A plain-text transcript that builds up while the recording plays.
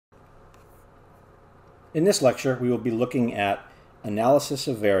In this lecture, we will be looking at analysis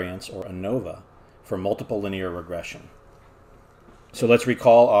of variance, or ANOVA, for multiple linear regression. So let's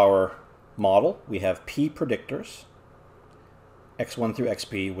recall our model. We have P predictors, x1 through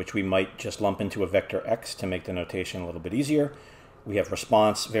xp, which we might just lump into a vector x to make the notation a little bit easier. We have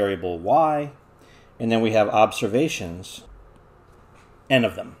response variable y, and then we have observations, n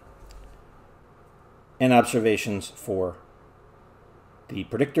of them, n observations for the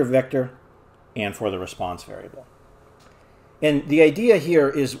predictor vector and for the response variable. And the idea here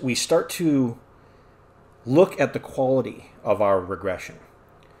is we start to look at the quality of our regression.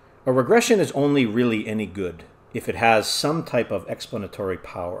 A regression is only really any good if it has some type of explanatory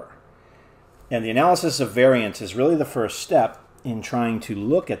power. And the analysis of variance is really the first step in trying to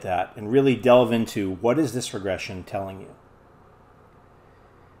look at that and really delve into what is this regression telling you.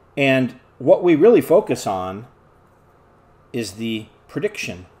 And what we really focus on is the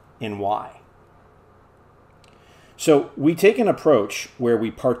prediction in y. So we take an approach where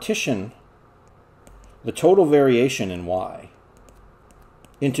we partition the total variation in y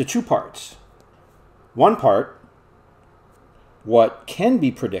into two parts. One part, what can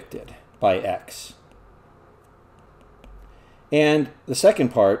be predicted by x, and the second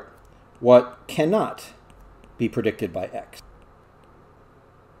part, what cannot be predicted by x.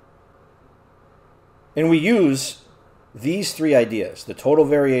 And we use these three ideas, the total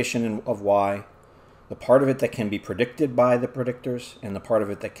variation of y, the part of it that can be predicted by the predictors, and the part of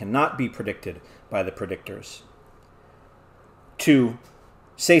it that cannot be predicted by the predictors, to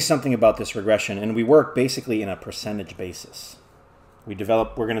say something about this regression. And we work basically in a percentage basis. We're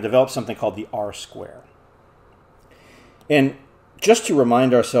going to develop something called the R-square. And just to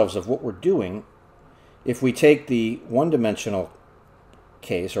remind ourselves of what we're doing, if we take the one-dimensional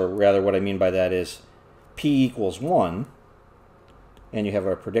case, or rather what I mean by that is p equals 1, and you have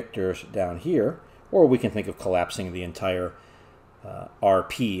our predictors down here, or we can think of collapsing the entire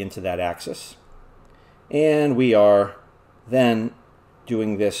RP into that axis. And we are then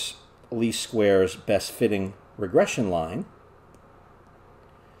doing this least squares best fitting regression line.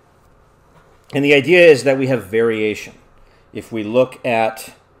 And the idea is that we have variation. If we look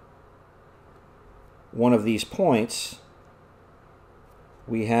at one of these points,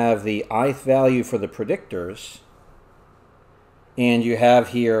 we have the ith value for the predictors, and you have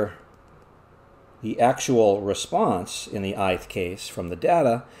here the actual response in the ith case from the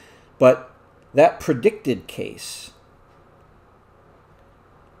data, but that predicted case,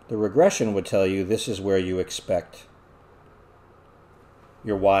 the regression would tell you this is where you expect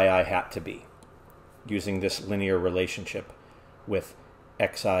your yi hat to be, using this linear relationship with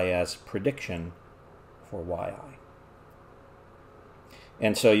xi as prediction for yi.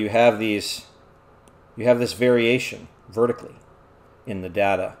 And so you have this variation vertically in the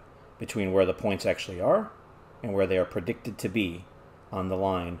data between where the points actually are and where they are predicted to be on the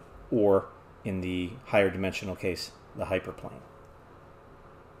line, or in the higher dimensional case, the hyperplane.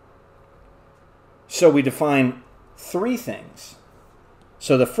 So we define three things.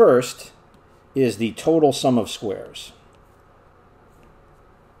 So the first is the total sum of squares,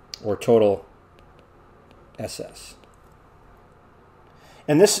 or total SS.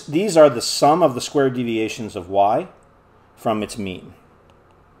 And these are the sum of the square deviations of y from its mean.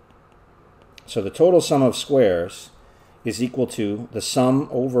 So the total sum of squares is equal to the sum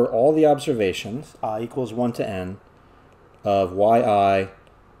over all the observations, I equals 1 to n, of yi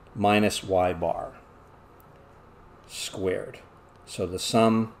minus y bar squared. So the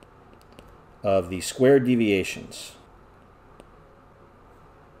sum of the squared deviations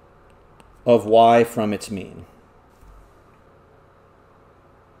of y from its mean.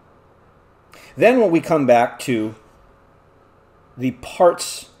 Then when we come back to the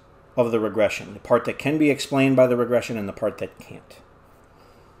parts of the regression, the part that can be explained by the regression and the part that can't.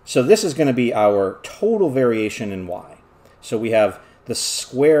 So this is going to be our total variation in y. So we have the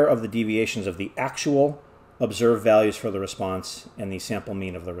square of the deviations of the actual observed values for the response and the sample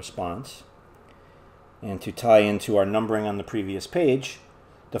mean of the response. And to tie into our numbering on the previous page,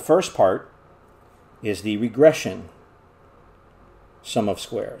 the first part is the regression sum of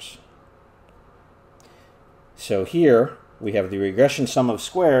squares. So here we have the regression sum of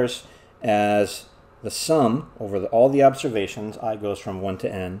squares as the sum over all the observations, I goes from 1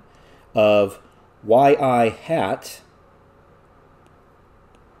 to n, of yi hat,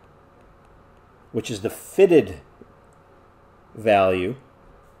 which is the fitted value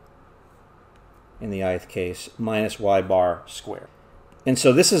in the ith case, minus y bar squared. And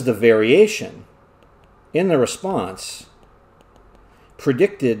so this is the variation in the response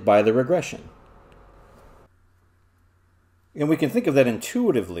predicted by the regression. And we can think of that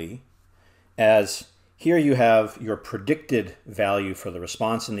intuitively as here you have your predicted value for the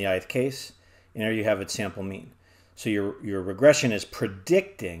response in the ith case, and here you have its sample mean. So your regression is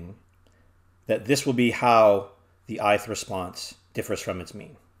predicting that this will be how the ith response differs from its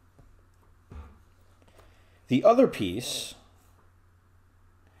mean. The other piece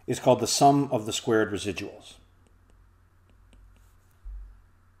is called the sum of the squared residuals,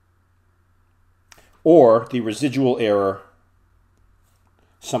 or the residual error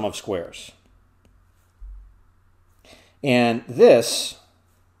sum of squares. And this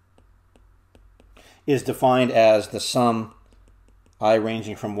is defined as the sum, I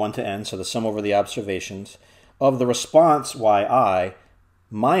ranging from 1 to n, so the sum over the observations, of the response yi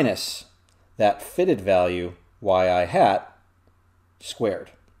minus that fitted value yi hat squared.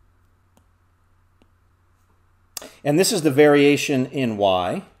 And this is the variation in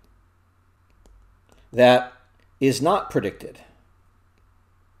y that is not predicted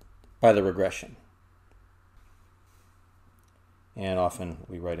by the regression. And often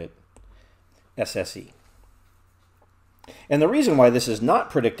we write it SSE. And the reason why this is not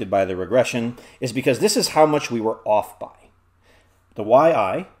predicted by the regression is because this is how much we were off by. The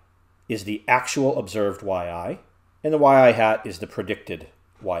yi is the actual observed yi, and the yi hat is the predicted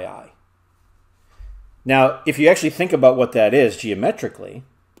yi. Now, if you actually think about what that is geometrically,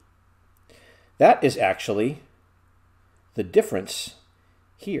 that is actually the difference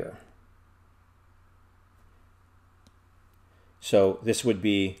here. So this would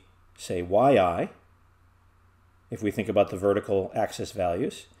be, say, yi, if we think about the vertical axis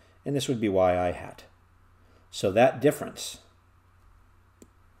values, and this would be yi hat. So that difference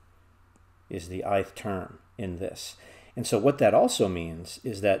is the ith term in this. And so what that also means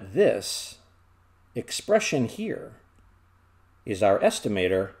is that this expression here is our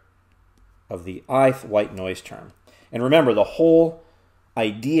estimator of the ith white noise term. And remember, the whole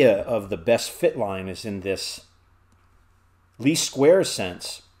idea of the best fit line is in this least squares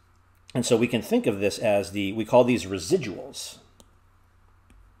sense. And so we can think of this as we call these residuals.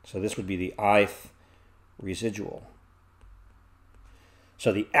 So this would be the ith residual.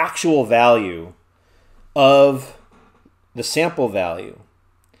 So the actual value of the sample value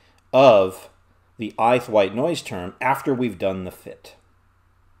of the ith white noise term after we've done the fit.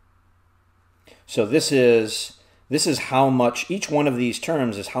 So this is how much, each one of these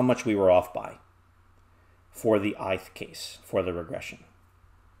terms is how much we were off by for the ith case, for the regression.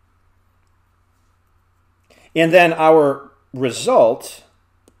 And then our result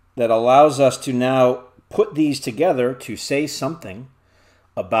that allows us to now put these together to say something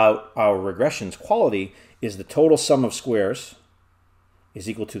about our regression's quality is the total sum of squares is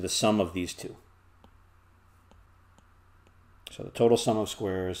equal to the sum of these two. So the total sum of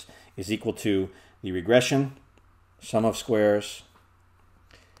squares is equal to the regression sum of squares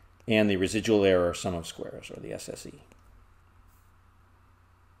and the residual error sum of squares, or the SSE.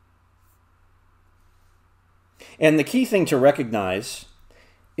 And the key thing to recognize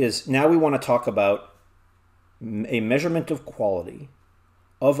is now we want to talk about a measurement of quality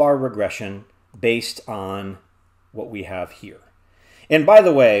of our regression based on what we have here. And by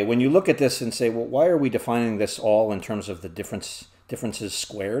the way, when you look at this and say, well, why are we defining this all in terms of the differences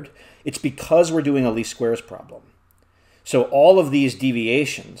squared? It's because we're doing a least squares problem. So all of these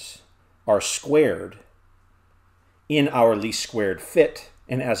deviations are squared in our least squared fit.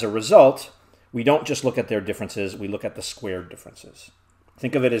 And as a result, we don't just look at their differences, we look at the squared differences.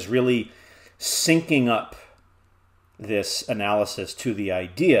 Think of it as really syncing up this analysis to the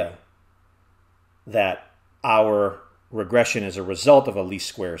idea that our regression is a result of a least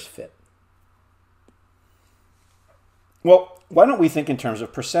squares fit. Well, why don't we think in terms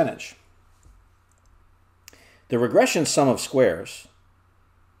of percentage? The regression sum of squares,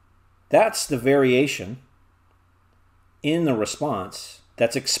 that's the variation in the response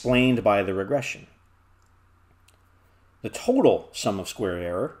that's explained by the regression. The total sum of square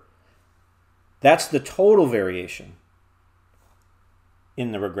error, that's the total variation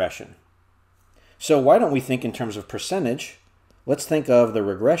in the regression. So why don't we think in terms of percentage? Let's think of the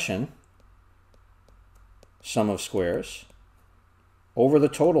regression sum of squares over the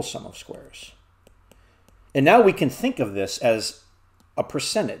total sum of squares. And now we can think of this as a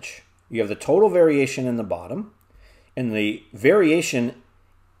percentage. You have the total variation in the bottom and the variation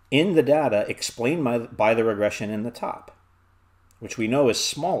in the data explained by the regression in the top, which we know is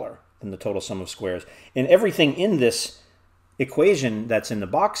smaller than the total sum of squares. And everything in this equation that's in the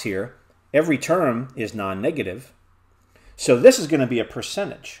box here, every term is non-negative. So this is going to be a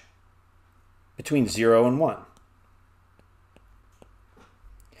percentage between 0 and 1.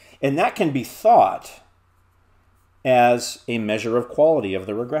 And that can be thought as a measure of quality of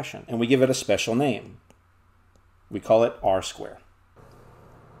the regression. And we give it a special name. We call it r square.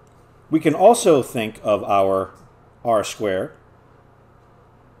 We can also think of our r square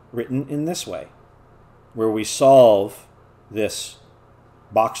written in this way, where we solve this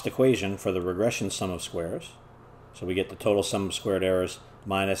boxed equation for the regression sum of squares. So we get the total sum of squared errors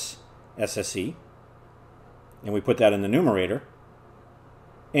minus SSE, and we put that in the numerator.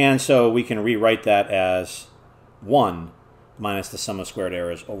 And so we can rewrite that as 1 minus the sum of squared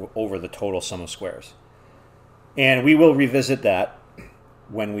errors over the total sum of squares. And we will revisit that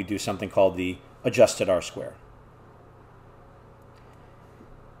when we do something called the adjusted r square.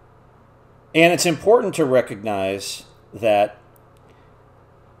 And it's important to recognize that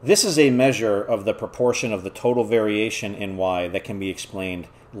this is a measure of the proportion of the total variation in y that can be explained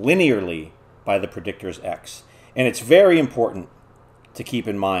linearly by the predictors x. And it's very important to keep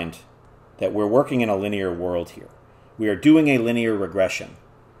in mind that we're working in a linear world here. We are doing a linear regression.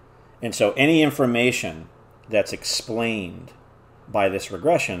 And so any information that's explained by this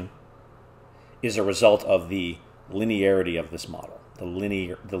regression is a result of the linearity of this model, the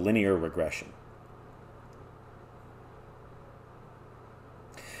linear regression.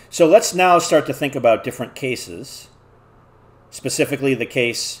 So let's now start to think about different cases, specifically the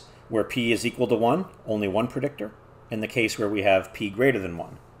case where p is equal to 1, only one predictor, and the case where we have p greater than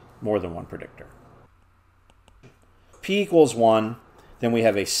 1, more than one predictor. P equals 1, then we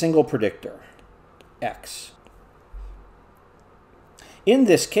have a single predictor, x. In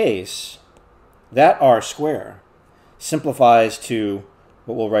this case, that r square simplifies to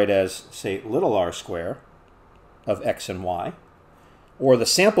what we'll write as, say, little r square of x and y, or the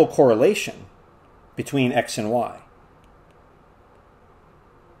sample correlation between x and y.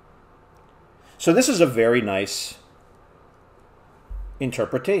 So this is a very nice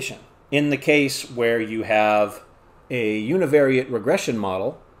interpretation. In the case where you have a univariate regression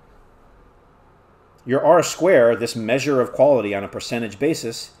model, your r square, this measure of quality on a percentage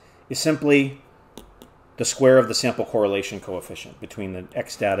basis, is simply the square of the sample correlation coefficient between the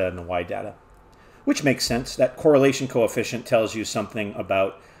x data and the y data, which makes sense. That correlation coefficient tells you something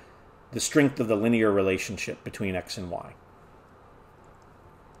about the strength of the linear relationship between x and y.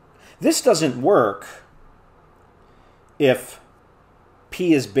 This doesn't work if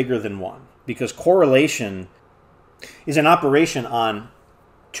p is bigger than 1, because correlation is an operation on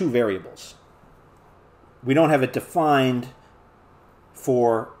two variables. We don't have it defined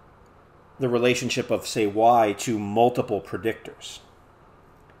for the relationship of, say, y to multiple predictors.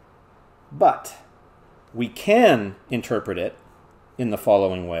 But we can interpret it in the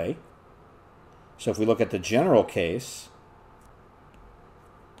following way. So if we look at the general case,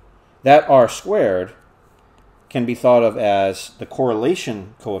 that r squared can be thought of as the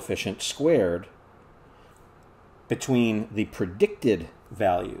correlation coefficient squared between the predicted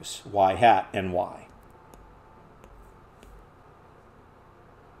values, y hat and y.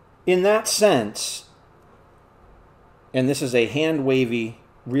 In that sense, and this is a hand-wavy,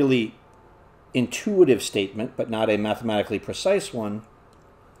 really intuitive statement, but not a mathematically precise one,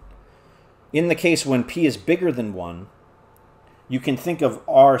 in the case when p is bigger than 1, you can think of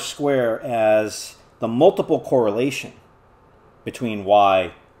r square as the multiple correlation between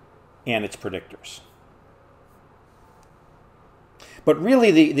y and its predictors. But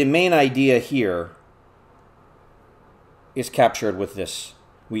really the main idea here is captured with this.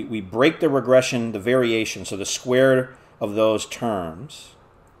 We break the regression, the variation, so the square of those terms,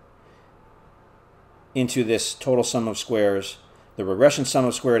 into this total sum of squares, the regression sum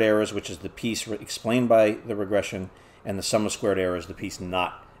of squared errors, which is the piece explained by the regression, and the sum of squared errors, the piece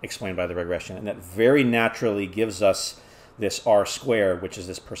not explained by the regression. And that very naturally gives us this r squared, which is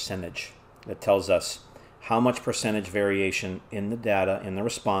this percentage that tells us how much percentage variation in the data, in the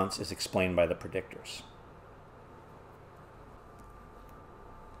response, is explained by the predictors.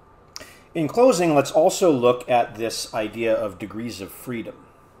 In closing, let's also look at this idea of degrees of freedom.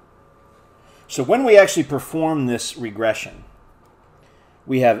 So when we actually perform this regression,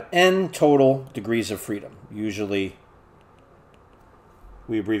 we have n total degrees of freedom. Usually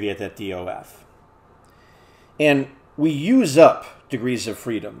we abbreviate that DOF. And we use up degrees of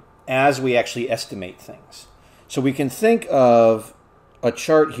freedom as we actually estimate things. So we can think of a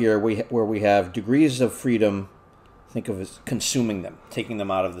chart here where we have degrees of freedom, think of as consuming them, taking them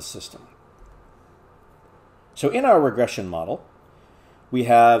out of the system. So in our regression model, we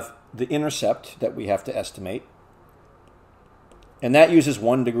have the intercept that we have to estimate, and that uses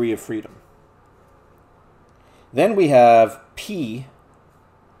 1 degree of freedom. Then we have p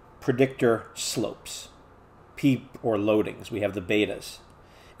predictor slopes, p or loadings. We have the betas.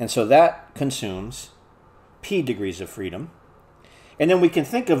 And so that consumes p degrees of freedom. And then we can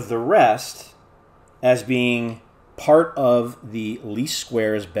think of the rest as being part of the least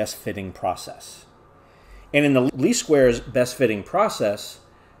squares best fitting process. And in the least squares best fitting process,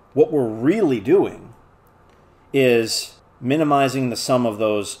 what we're really doing is minimizing the sum of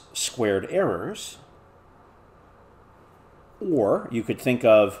those squared errors. Or you could think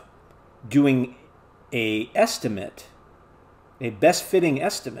of doing a best fitting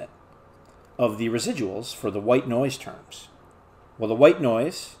estimate of the residuals for the white noise terms. Well, the white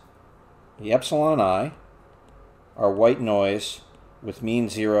noise, the epsilon I, are white noise with mean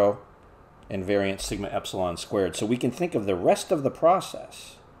 0 and variance sigma epsilon squared. So we can think of the rest of the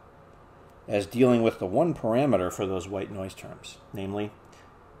process as dealing with the one parameter for those white noise terms, namely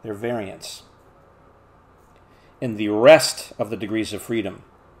their variance. And the rest of the degrees of freedom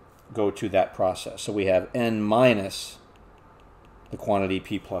go to that process. So we have n minus the quantity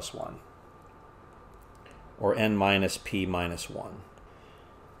p plus 1, or n minus p minus 1.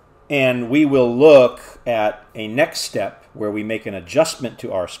 And we will look at a next step where we make an adjustment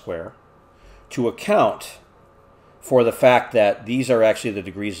to R square to account for the fact that these are actually the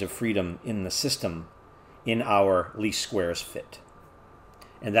degrees of freedom in the system in our least squares fit.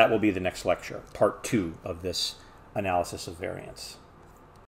 And that will be the next lecture, part 2 of this analysis of variance.